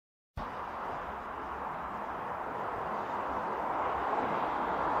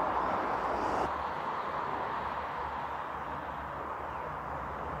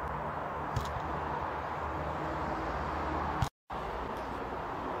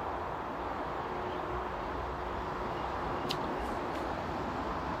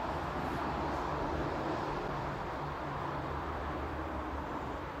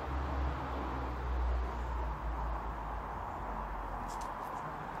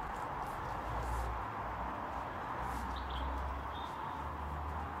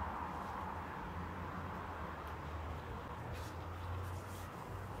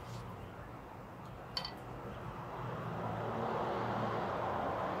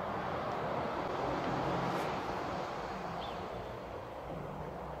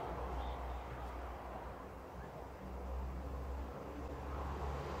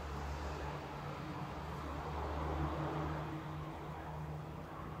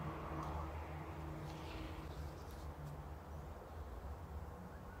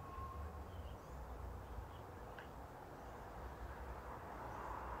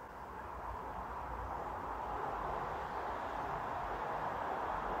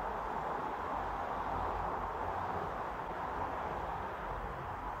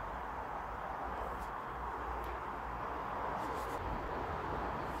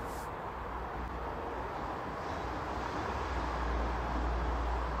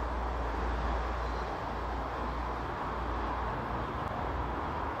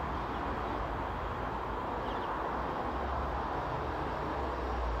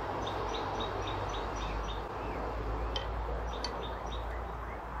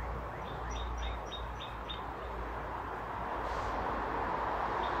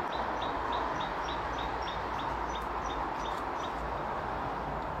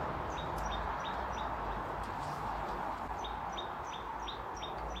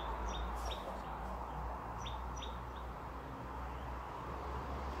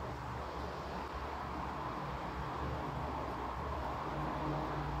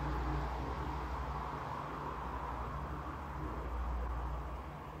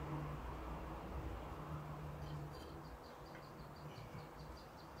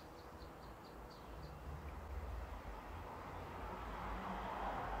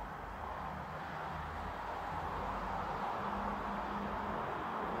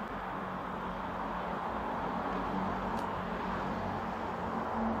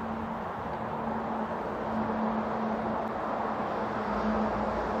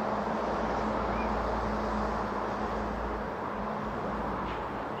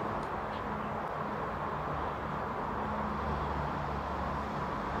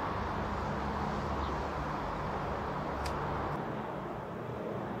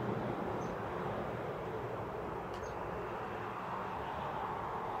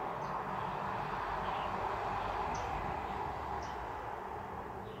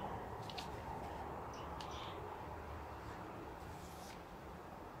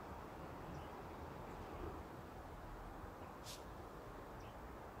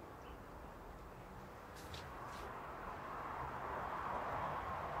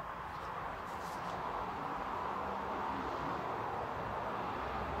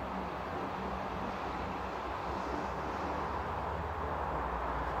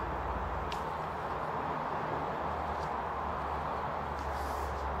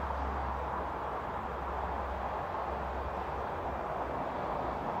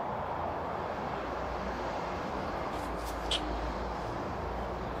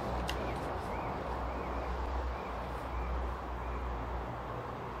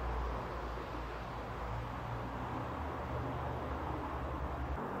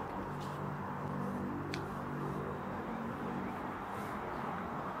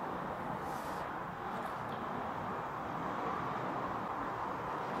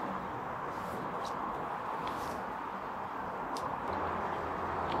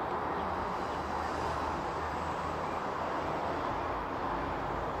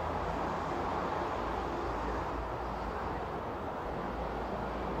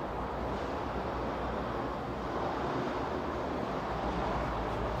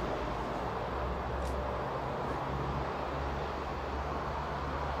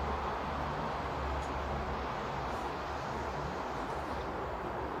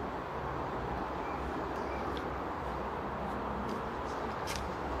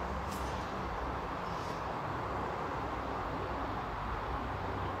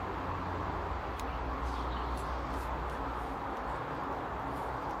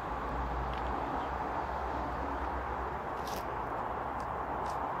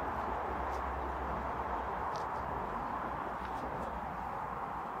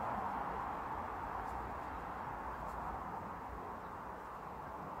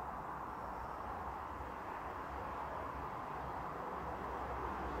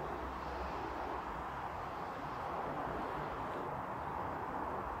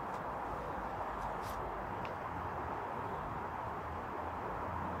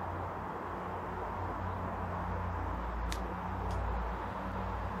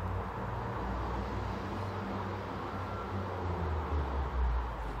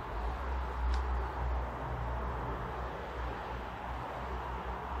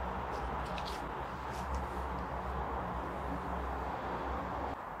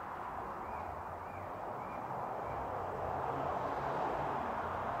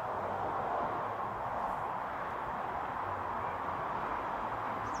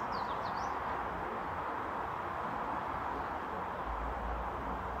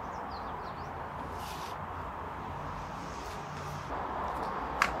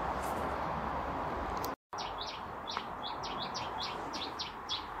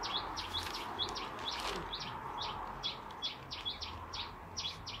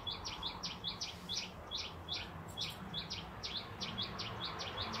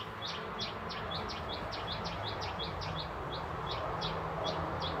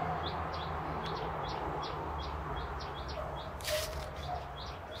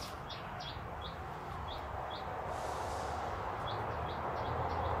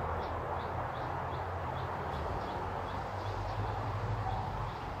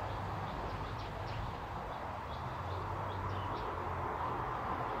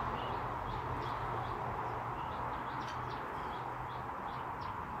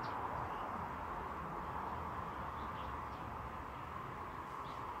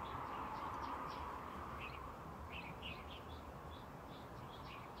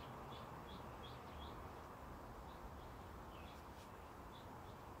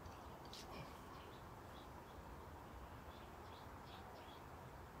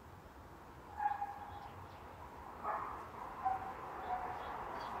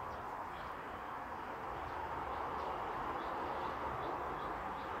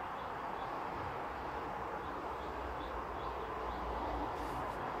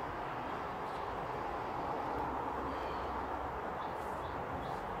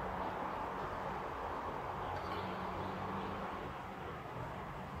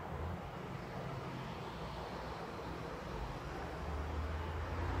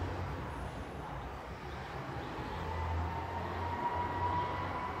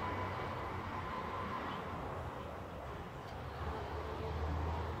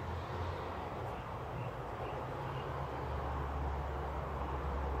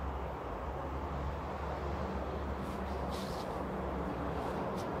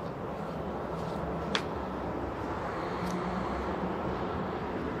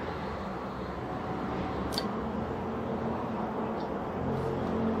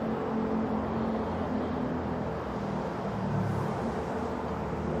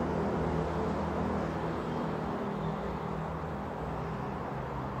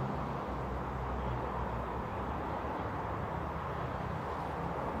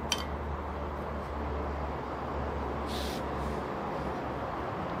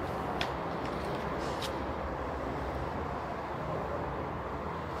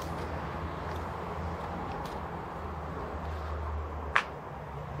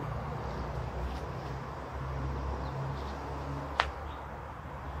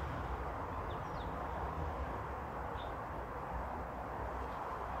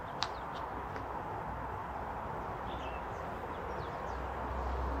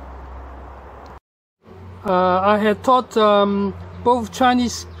I had taught both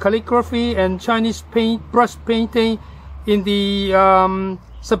Chinese calligraphy and Chinese brush painting in the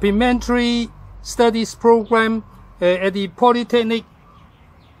supplementary studies program at the Polytechnic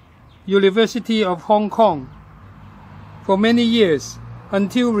University of Hong Kong for many years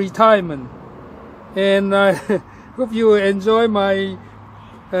until retirement. And I hope you enjoy my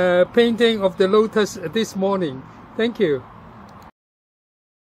painting of the lotus this morning. Thank you.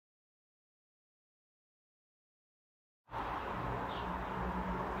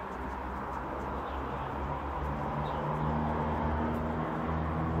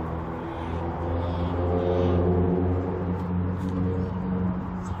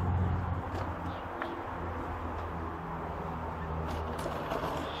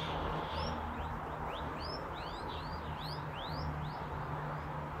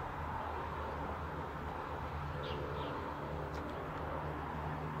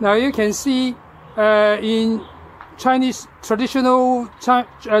 Now you can see in Chinese traditional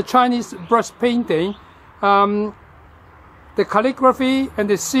Chinese brush painting, the calligraphy and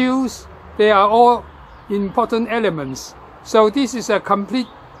the seals, they are all important elements. So this is a complete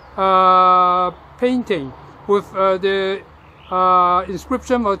painting with the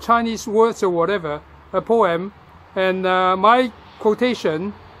inscription of Chinese words or whatever, a poem, and my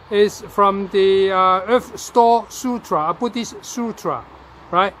quotation is from the Earth Store Sutra, a Buddhist sutra.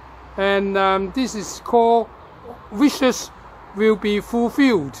 Right, and this is called "Wishes Will Be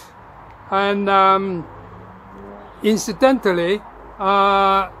Fulfilled," and incidentally,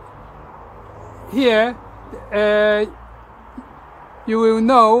 here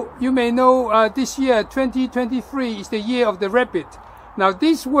you may know this year 2023 is the year of the rabbit. Now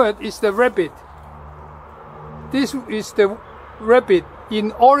this word is the rabbit. This is the rabbit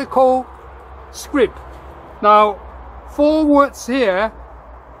in Oracle script. Now 4 words here.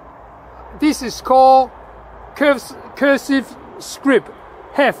 This is called cursive script,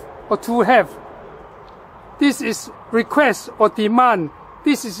 have or to have. This is request or demand.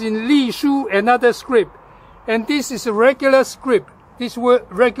 This is in Li Shu, another script. And this is a regular script. This word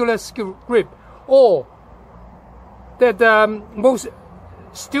regular script. Or that most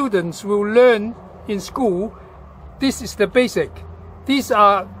students will learn in school. This is the basic. These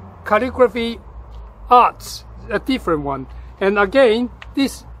are calligraphy arts, a different one. And again,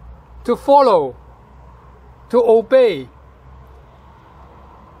 this to follow, to obey.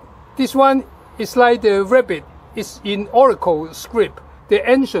 This one is like the rabbit. It's in Oracle script, the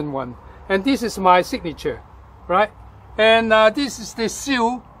ancient one. And this is my signature, right? And this is the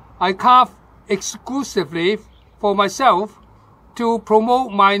seal I carved exclusively for myself to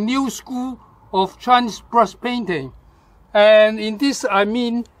promote my new school of Chinese brush painting. And in this, I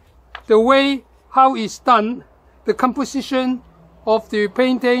mean the way how it's done, the composition of the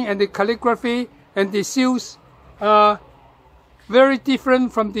painting and the calligraphy and the seals are very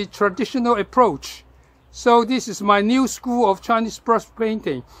different from the traditional approach. So this is my new school of Chinese brush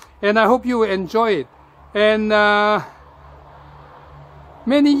painting, and I hope you will enjoy it. And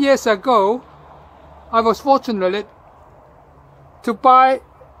many years ago, I was fortunate to buy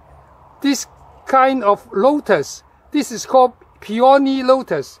this kind of lotus. This is called peony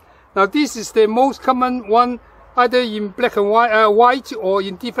lotus. Now this is the most common one, either in black and white or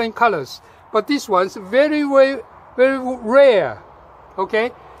in different colors. But this one's very, very, very rare.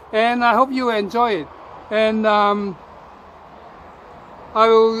 Okay, and I hope you enjoy it. And I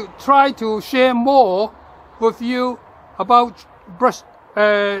will try to share more with you about brush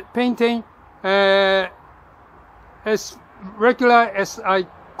painting as regular as I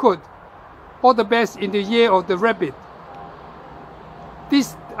could. All the best in the year of the rabbit.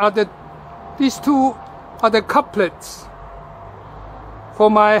 These two are the couplets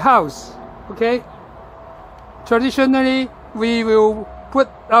for my house. Okay, traditionally we will put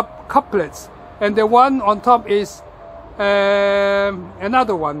up couplets, and the one on top is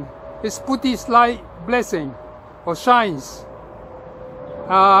another one. It's Buddhist light blessing or shines.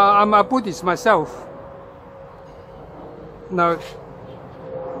 I'm a Buddhist myself. Now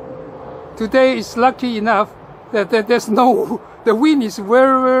today is lucky enough that there's no, the wind is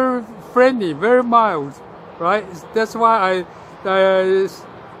very, very friendly, very mild, right? That's why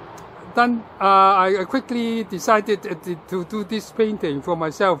I quickly decided to do this painting for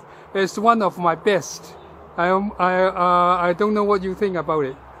myself. It's one of my best. I don't know what you think about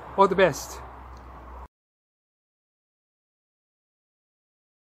it. All the best.